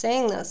as I'm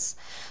saying this.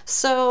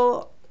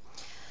 So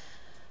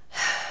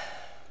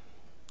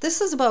this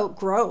is about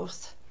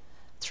growth.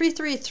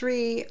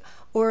 333,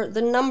 or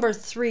the number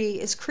 3,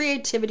 is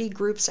creativity,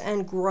 groups,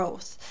 and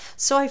growth.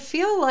 So I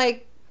feel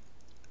like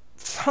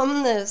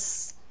from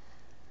this,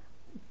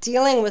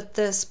 dealing with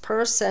this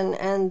person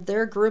and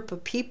their group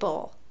of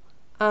people,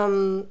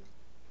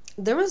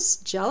 there was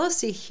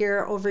jealousy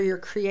here over your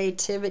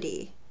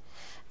creativity.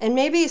 And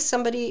maybe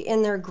somebody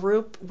in their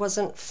group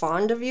wasn't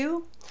fond of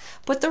you,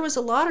 but there was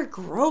a lot of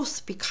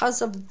growth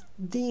because of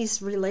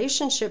these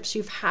relationships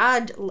you've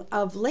had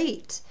of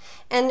late.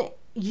 And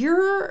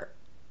you're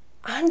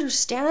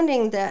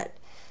understanding that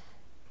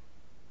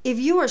if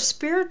you are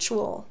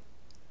spiritual,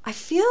 I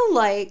feel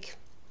like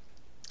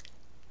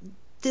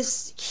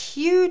this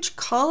huge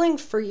calling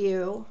for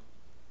you,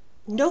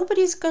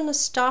 nobody's going to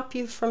stop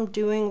you from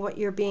doing what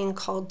you're being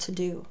called to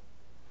do.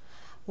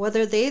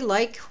 Whether they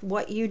like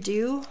what you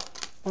do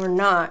or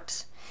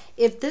not,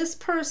 if this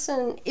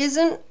person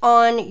isn't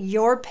on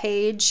your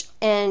page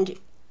and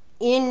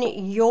in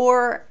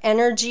your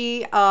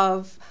energy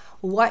of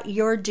what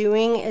you're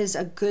doing is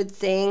a good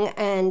thing,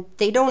 and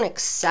they don't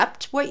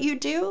accept what you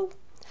do,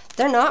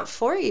 they're not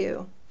for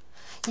you.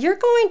 You're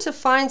going to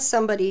find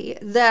somebody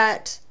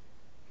that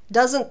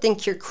doesn't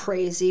think you're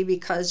crazy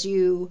because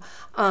you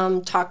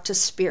talk to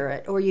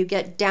spirit, or you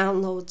get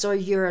downloads, or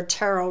you're a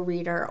tarot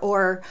reader,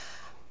 or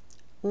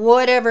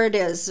whatever it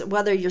is,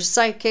 whether you're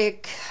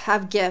psychic,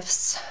 have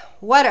gifts,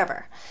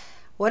 whatever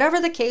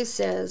the case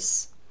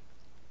is.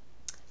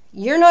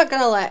 You're not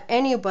going to let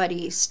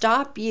anybody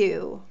stop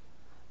you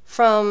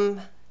from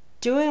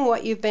doing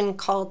what you've been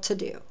called to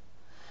do.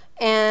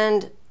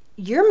 And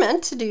you're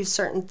meant to do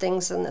certain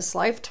things in this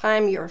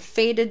lifetime. You're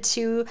fated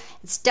to.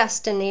 It's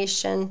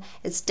destination.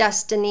 It's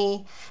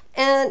destiny.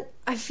 And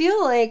I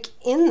feel like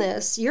in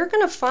this, you're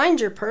going to find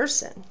your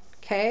person,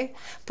 okay?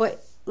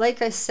 But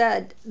like I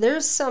said,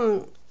 there's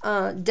some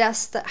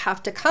deaths that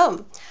have to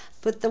come.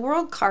 But the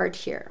World card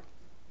here,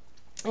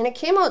 and it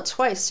came out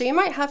twice, so you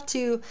might have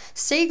to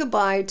say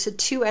goodbye to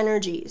two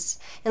energies.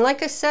 And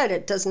like I said,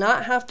 it does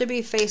not have to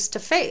be face to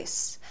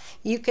face.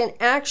 You can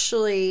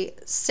actually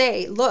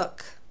say,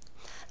 look,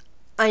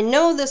 I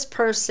know this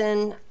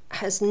person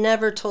has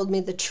never told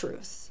me the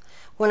truth.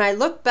 When I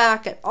look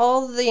back at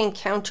all the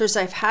encounters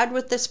I've had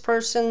with this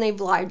person, they've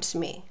lied to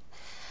me.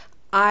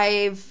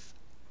 I've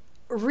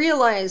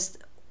realized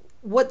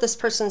what this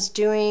person's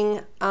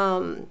doing,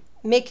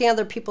 making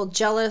other people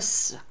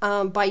jealous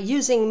by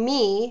using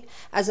me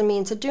as a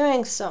means of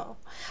doing so.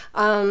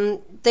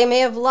 They may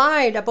have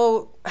lied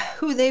about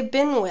who they've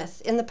been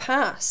with in the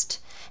past,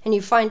 and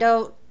you find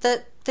out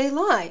that they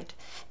lied.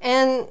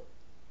 And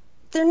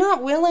they're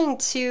not willing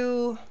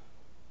to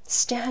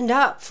stand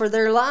up for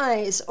their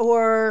lies,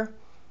 or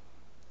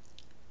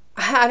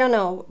I don't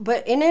know.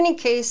 But in any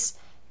case,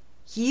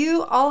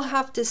 you all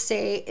have to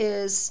say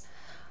is,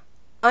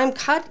 I'm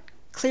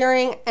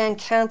clearing and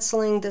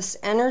canceling this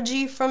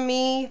energy from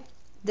me.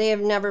 They have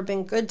never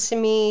been good to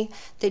me.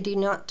 They do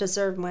not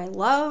deserve my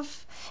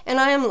love, and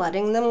I am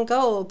letting them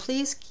go.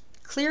 Please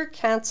clear,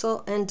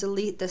 cancel, and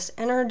delete this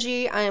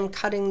energy. I am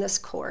cutting this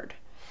cord.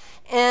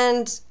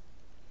 And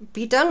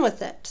be done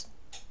with it.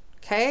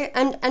 Okay?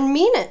 And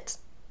mean it.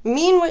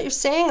 Mean what you're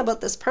saying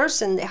about this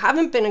person. They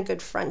haven't been a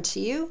good friend to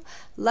you.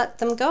 Let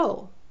them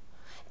go.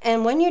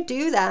 And when you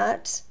do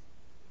that,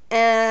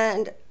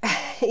 and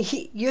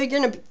you're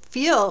going to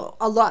feel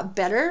a lot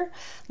better,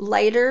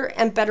 lighter,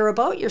 and better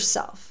about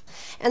yourself.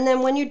 And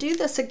then when you do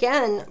this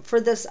again for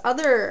this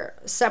other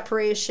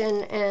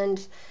separation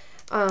and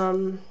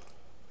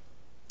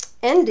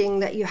ending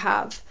that you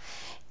have,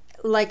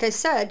 like I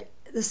said,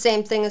 the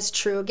same thing is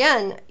true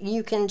again.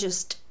 You can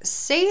just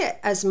say it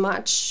as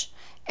much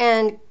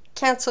and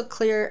cancel,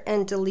 clear,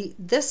 and delete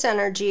this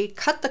energy,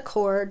 cut the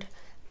cord,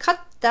 cut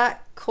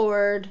that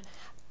cord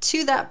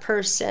to that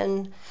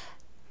person.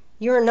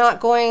 You're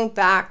not going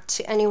back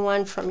to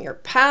anyone from your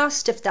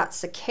past. If that's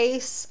the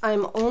case,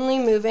 I'm only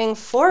moving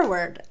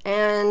forward,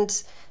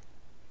 and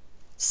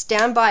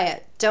stand by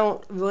it.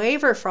 Don't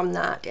waver from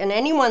that. And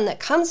anyone that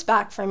comes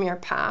back from your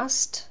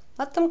past,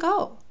 let them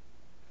go.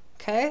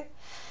 Okay?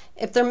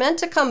 If they're meant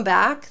to come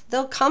back,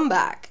 they'll come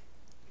back.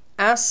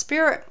 Ask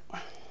Spirit,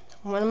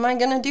 what am I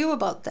going to do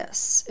about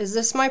this? Is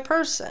this my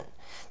person?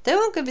 They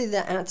will give you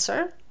the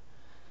answer.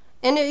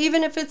 And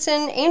even if it's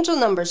in angel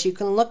numbers, you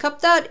can look up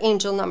that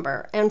angel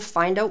number and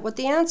find out what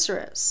the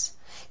answer is.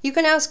 You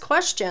can ask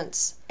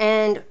questions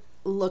and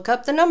look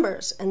up the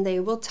numbers, and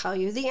they will tell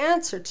you the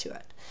answer to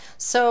it.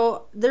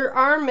 So there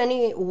are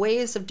many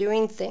ways of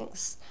doing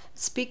things.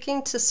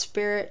 Speaking to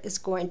Spirit is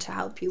going to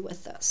help you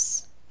with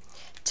this.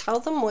 Tell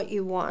them what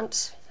you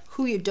want,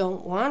 who you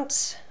don't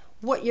want,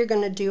 what you're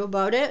going to do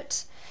about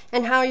it,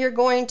 and how you're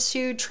going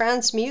to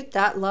transmute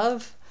that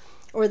love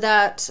or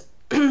that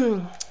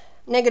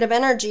negative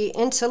energy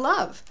into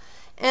love.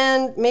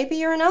 And maybe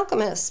you're an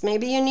alchemist.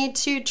 Maybe you need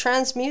to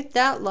transmute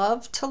that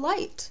love to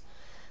light.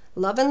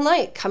 Love and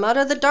light. Come out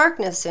of the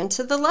darkness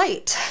into the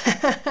light.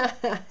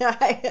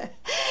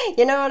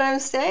 You know what I'm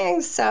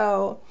saying?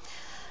 So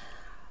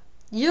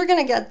you're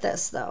going to get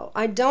this, though.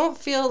 I don't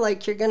feel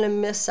like you're going to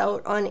miss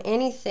out on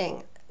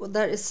anything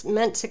that is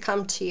meant to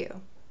come to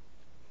you.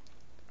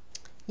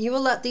 You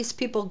will let these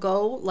people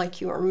go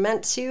like you are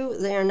meant to.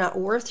 They are not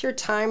worth your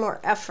time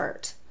or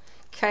effort.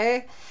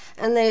 Okay?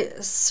 And they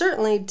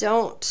certainly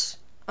don't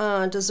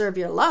deserve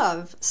your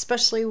love,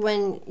 especially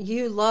when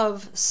you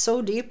love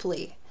so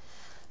deeply,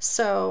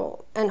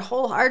 so, and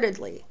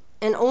wholeheartedly,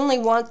 and only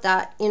want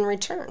that in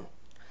return.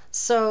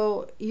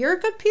 So you're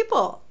good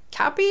people.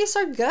 Cappies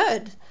are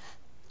good.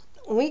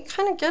 We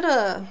kind of get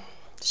a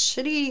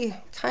shitty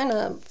kind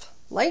of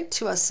light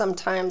to us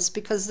sometimes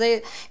because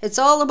it's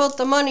all about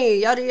the money,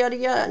 yada, yada,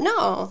 yada.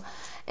 No.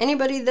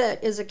 Anybody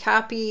that is a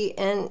Cappy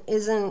and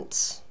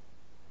isn't...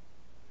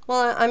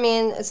 Well, I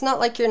mean, it's not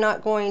like you're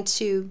not going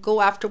to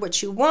go after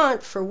what you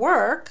want for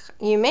work.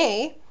 You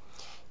may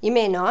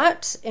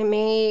not. You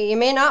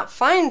may not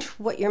find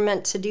what you're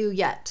meant to do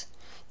yet.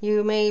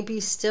 You may be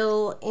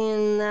still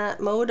in that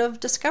mode of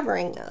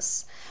discovering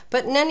this.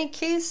 But in any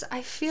case,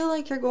 I feel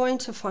like you're going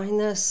to find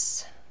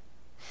this.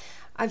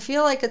 I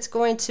feel like it's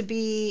going to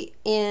be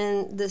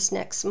in this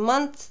next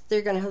month.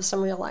 They're going to have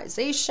some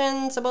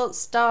realizations about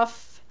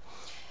stuff.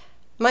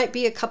 Might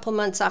be a couple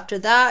months after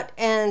that,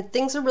 and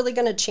things are really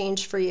going to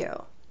change for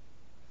you.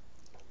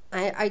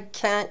 I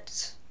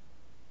can't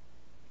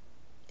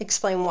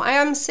explain why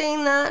I'm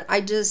saying that. I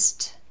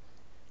just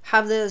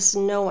have this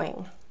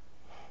knowing.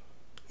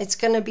 It's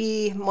going to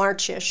be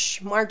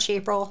March-ish, March,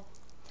 April,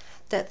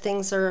 that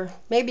things are,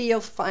 maybe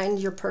you'll find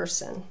your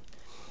person.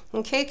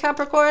 Okay,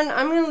 Capricorn,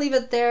 I'm going to leave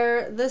it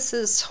there. This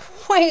is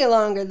way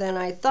longer than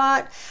I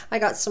thought. I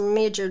got some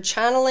major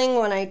channeling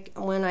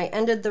when I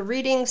ended the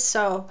reading.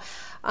 So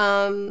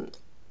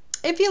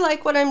if you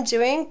like what I'm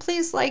doing,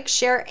 please like,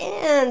 share,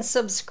 and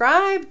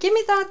subscribe. Give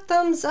me that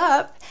thumbs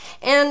up.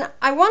 And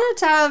I wanted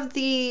to have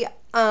the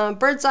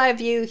bird's eye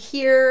view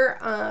here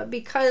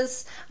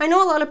because I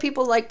know a lot of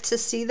people like to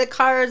see the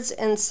cards,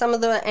 and some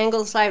of the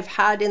angles I've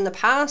had in the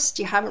past,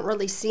 you haven't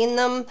really seen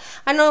them.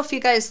 I don't know if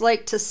you guys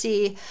like to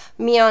see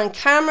me on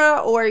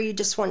camera, or you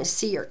just want to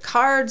see your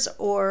cards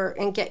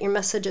and get your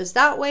messages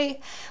that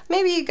way.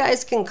 Maybe you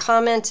guys can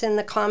comment in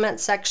the comment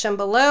section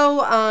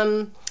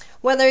below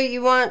whether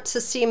you want to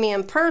see me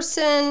in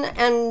person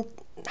and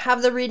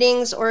have the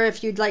readings, or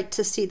if you'd like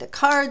to see the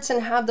cards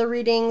and have the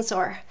readings,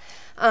 or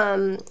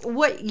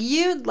what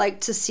you'd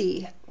like to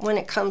see when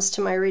it comes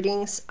to my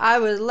readings. I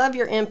would love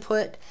your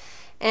input.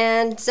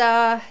 And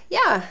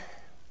yeah,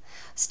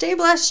 stay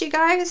blessed, you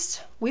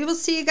guys. We will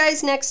see you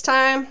guys next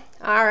time.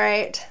 All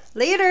right,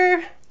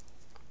 later.